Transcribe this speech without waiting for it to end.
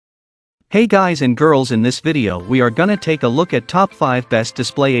Hey guys and girls, in this video we are gonna take a look at top 5 best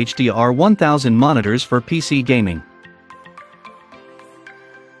DisplayHDR1000 monitors for PC gaming.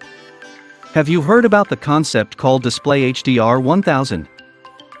 Have you heard about the concept called DisplayHDR1000?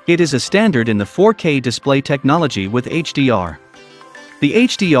 It is a standard in the 4K display technology with HDR. The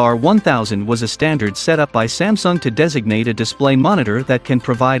HDR1000 was a standard set up by Samsung to designate a display monitor that can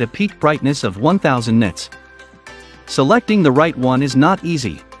provide a peak brightness of 1000 nits. Selecting the right one is not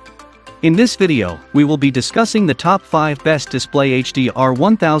easy. In this video, we will be discussing the top 5 best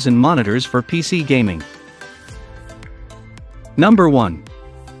DisplayHDR1000 monitors for PC gaming. Number 1.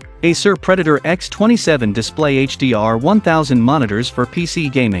 Acer Predator X27 DisplayHDR1000 monitors for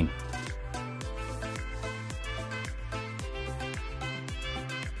PC gaming.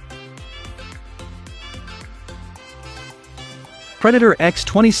 Predator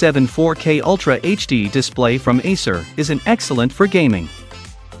X27 4K Ultra HD display from Acer is an excellent for gaming.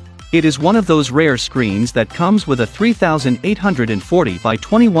 It is one of those rare screens that comes with a 3840 by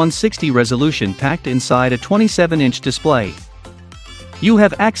 2160 resolution packed inside a 27-inch display. You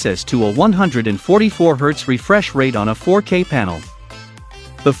have access to a 144Hz refresh rate on a 4K panel.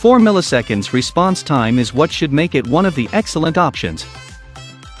 The 4 milliseconds response time is what should make it one of the excellent options.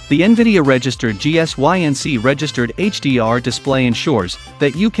 The NVIDIA-registered GSYNC-registered HDR display ensures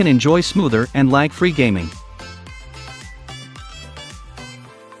that you can enjoy smoother and lag-free gaming.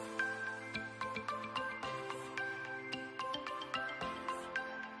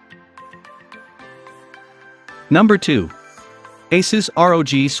 Number 2. Asus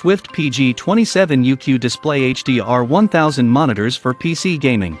ROG Swift PG27UQ Display HDR1000 monitors for PC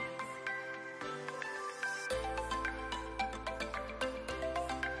gaming.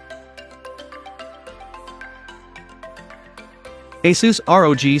 Asus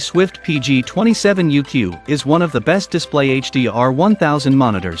ROG Swift PG27UQ is one of the best display HDR1000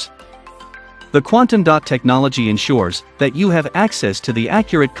 monitors. The quantum dot technology ensures that you have access to the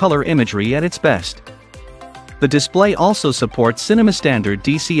accurate color imagery at its best. The display also supports cinema standard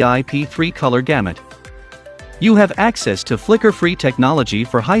DCI-P3 color gamut. You have access to flicker-free technology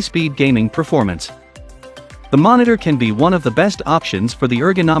for high-speed gaming performance. The monitor can be one of the best options for the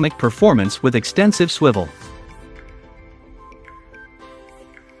ergonomic performance with extensive swivel.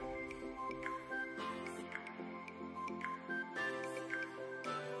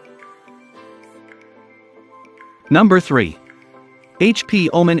 Number 3. HP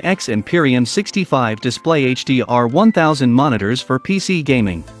Omen X Imperium 65 Display HDR1000 monitors for PC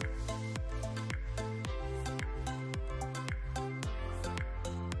gaming.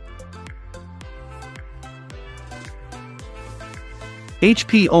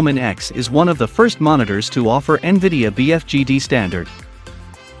 HP Omen X is one of the first monitors to offer NVIDIA BFGD standard.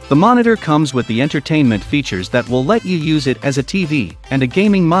 The monitor comes with the entertainment features that will let you use it as a TV and a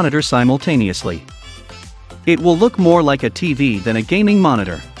gaming monitor simultaneously. It will look more like a TV than a gaming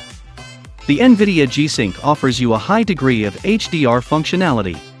monitor. The NVIDIA G-Sync offers you a high degree of HDR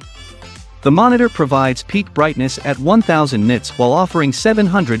functionality. The monitor provides peak brightness at 1000 nits while offering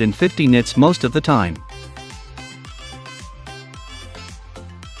 750 nits most of the time.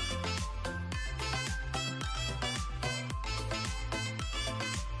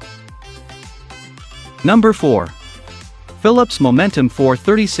 Number 4. Philips Momentum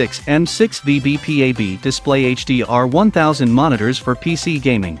 436 M6 VBPAB Display HDR1000 monitors for PC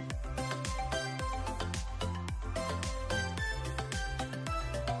gaming.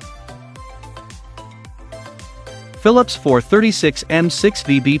 Philips 436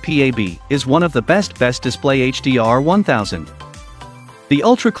 M6 VBPAB is one of the best display HDR1000. The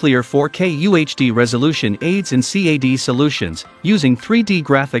ultra-clear 4K UHD resolution aids in CAD solutions using 3D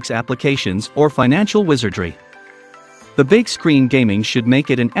graphics applications or financial wizardry. The big screen gaming should make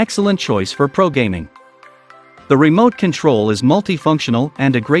it an excellent choice for pro gaming. The remote control is multifunctional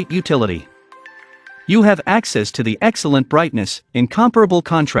and a great utility. You have access to the excellent brightness, incomparable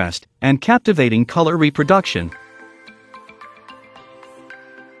contrast, and captivating color reproduction.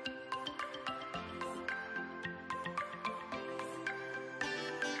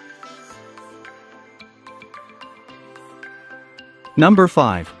 Number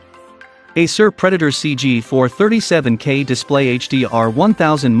 5. Acer Predator CG437K Display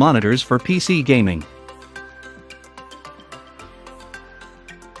HDR1000 monitors for PC gaming.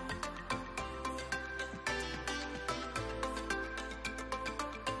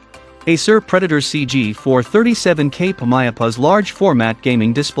 Acer Predator CG437K PMIAPA's large format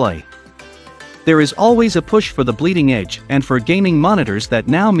gaming display. There is always a push for the bleeding edge, and for gaming monitors that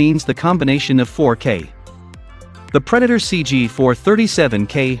now means the combination of 4K. The Predator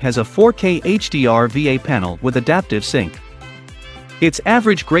CG437K has a 4K HDR VA panel with adaptive sync. Its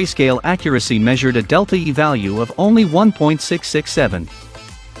average grayscale accuracy measured a delta E value of only 1.667.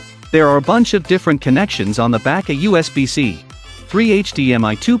 There are a bunch of different connections on the back: a USB-C, 3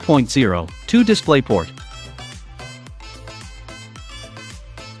 HDMI 2.0, 2 DisplayPort,